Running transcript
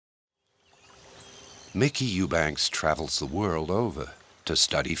Micky Eubanks travels the world over to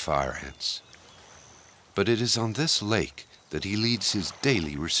study fire ants. But it is on this lake that he leads his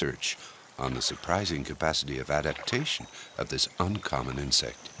daily research on the surprising capacity of adaptation of this uncommon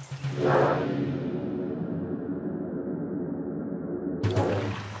insect.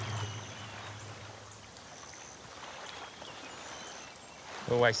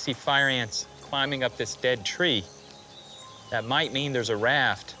 Oh, I see fire ants climbing up this dead tree. That might mean there's a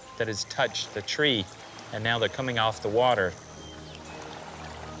raft that has touched the tree, and now they're coming off the water.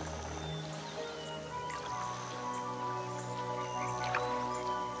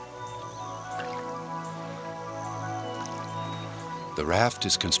 The raft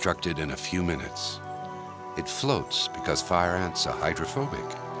is constructed in a few minutes. It floats because fire ants are hydrophobic.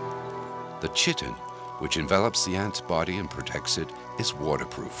 The chitin, which envelops the ant's body and protects it, is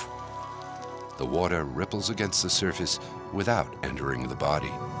waterproof. The water ripples against the surface without entering the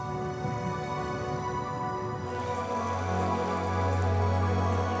body.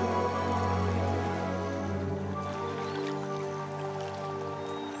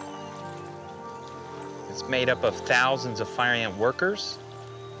 It's made up of thousands of fire ant workers.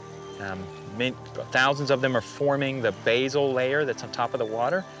 Thousands of them are forming the basal layer that's on top of the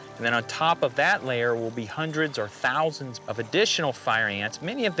water. And then on top of that layer will be hundreds or thousands of additional fire ants.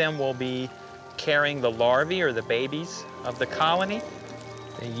 Many of them will be carrying the larvae or the babies of the colony.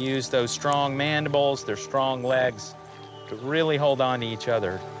 They use those strong mandibles, their strong legs, to really hold on to each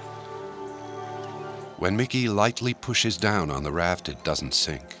other. When Micky lightly pushes down on the raft, it doesn't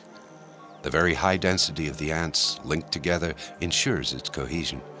sink. The very high density of the ants linked together ensures its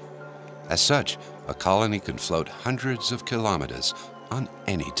cohesion. As such, a colony can float hundreds of kilometers on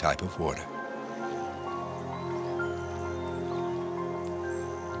any type of water.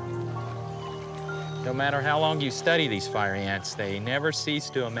 No matter how long you study these fire ants, they never cease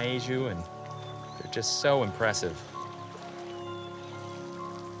to amaze you, and they're just so impressive.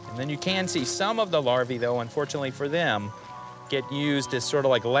 And then you can see some of the larvae, though, unfortunately for them, get used as sort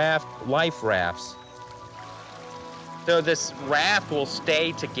of like life rafts. So this raft will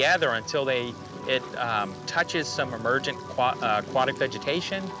stay together until it touches some emergent aquatic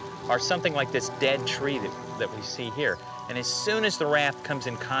vegetation or something like this dead tree that we see here. And as soon as the raft comes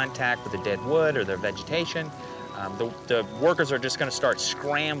in contact with the dead wood or the vegetation, the workers are just going to start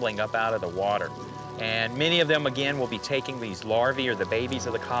scrambling up out of the water. And many of them, again, will be taking these larvae or the babies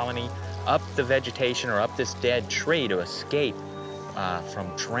of the colony up the vegetation or up this dead tree to escape from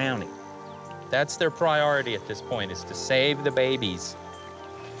drowning. That's their priority at this point, is to save the babies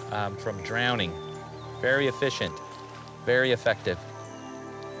from drowning. Very efficient, very effective.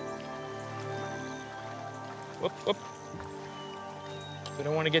 Whoop, whoop. We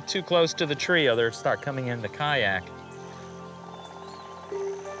don't want to get too close to the tree or they'll start coming in the kayak.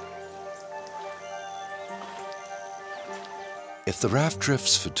 If the raft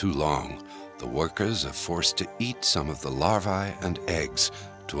drifts for too long, the workers are forced to eat some of the larvae and eggs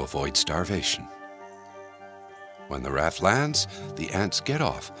to avoid starvation. When the raft lands, the ants get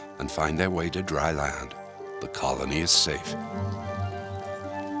off and find their way to dry land. The colony is safe.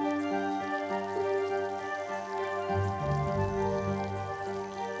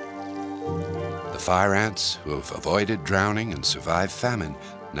 The fire ants, who have avoided drowning and survived famine,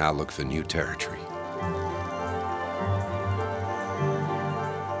 now look for new territory.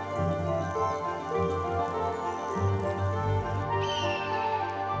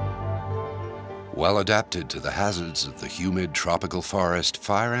 Well adapted to the hazards of the humid tropical forest,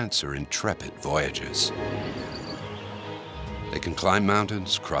 fire ants are intrepid voyagers. They can climb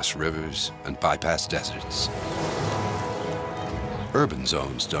mountains, cross rivers, and bypass deserts. Urban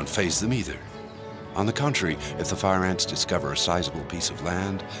zones don't faze them either. On the contrary, if the fire ants discover a sizable piece of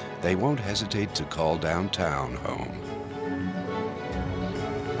land, they won't hesitate to call downtown home.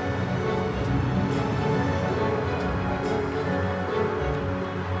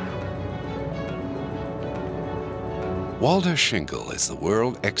 Walter Schinkel is the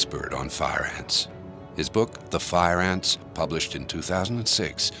world expert on fire ants. His book, The Fire Ants, published in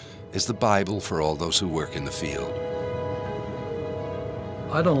 2006, is the Bible for all those who work in the field.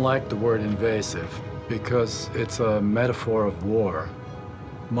 I don't like the word invasive because it's a metaphor of war.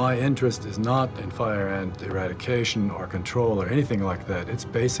 My interest is not in fire ant eradication or control or anything like that. It's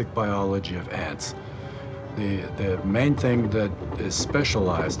basic biology of ants. The main thing that is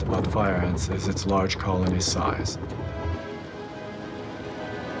specialized about fire ants is its large colony size.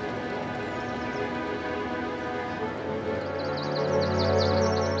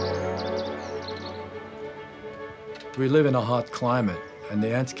 We live in a hot climate, and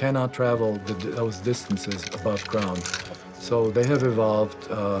the ants cannot travel those distances above ground. So they have evolved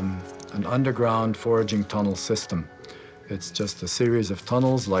an underground foraging tunnel system. It's just a series of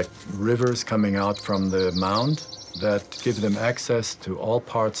tunnels like rivers coming out from the mound that give them access to all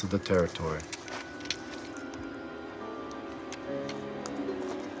parts of the territory.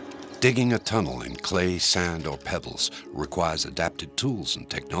 Digging a tunnel in clay, sand, or pebbles requires adapted tools and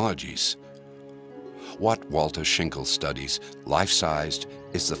technologies. What Walter Schinkel studies, life-sized,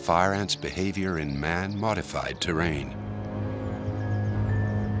 is the fire ant's behavior in man-modified terrain.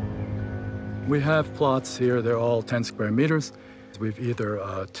 We have plots here, they're all 10 square meters. We've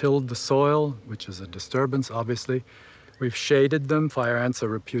either tilled the soil, which is a disturbance, obviously. We've shaded them. Fire ants are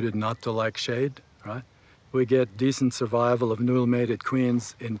reputed not to like shade, right? We get decent survival of newly-mated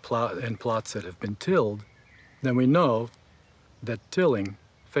queens in plots that have been tilled. Then we know that tilling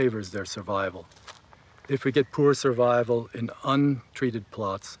favors their survival. If we get poor survival in untreated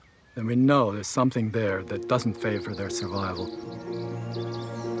plots, then we know there's something there that doesn't favor their survival.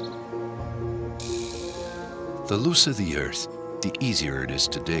 The looser the earth, the easier it is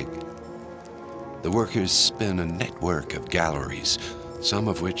to dig. The workers spin a network of galleries, some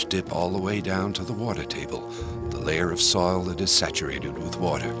of which dip all the way down to the water table, the layer of soil that is saturated with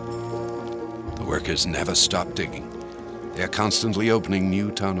water. The workers never stop digging. They are constantly opening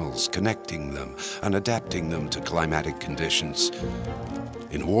new tunnels, connecting them, and adapting them to climatic conditions.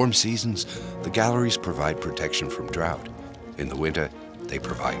 In warm seasons, the galleries provide protection from drought. In the winter, they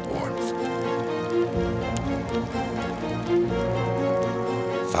provide warmth.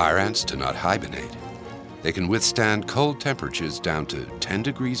 Fire ants do not hibernate. They can withstand cold temperatures down to 10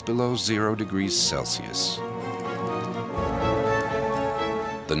 degrees below 0 degrees Celsius.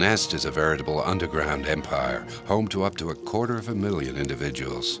 The nest is a veritable underground empire, home to up to 250,000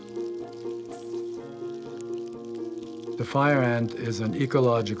 individuals. The fire ant is an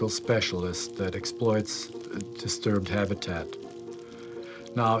ecological specialist that exploits disturbed habitat.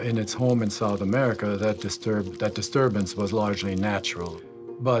 Now, in its home in South America, that disturbance was largely natural.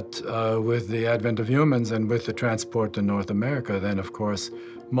 But with the advent of humans and with the transport to North America, then, of course,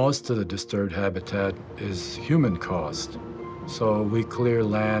 most of the disturbed habitat is human-caused. So we clear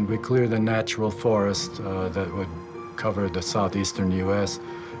land, we clear the natural forest that would cover the southeastern U.S.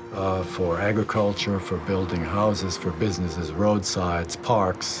 For agriculture, for building houses, for businesses, roadsides,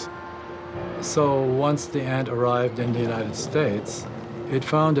 parks. So once the ant arrived in the United States, it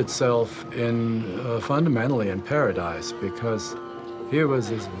found itself fundamentally in paradise, because here was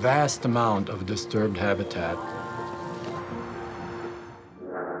this vast amount of disturbed habitat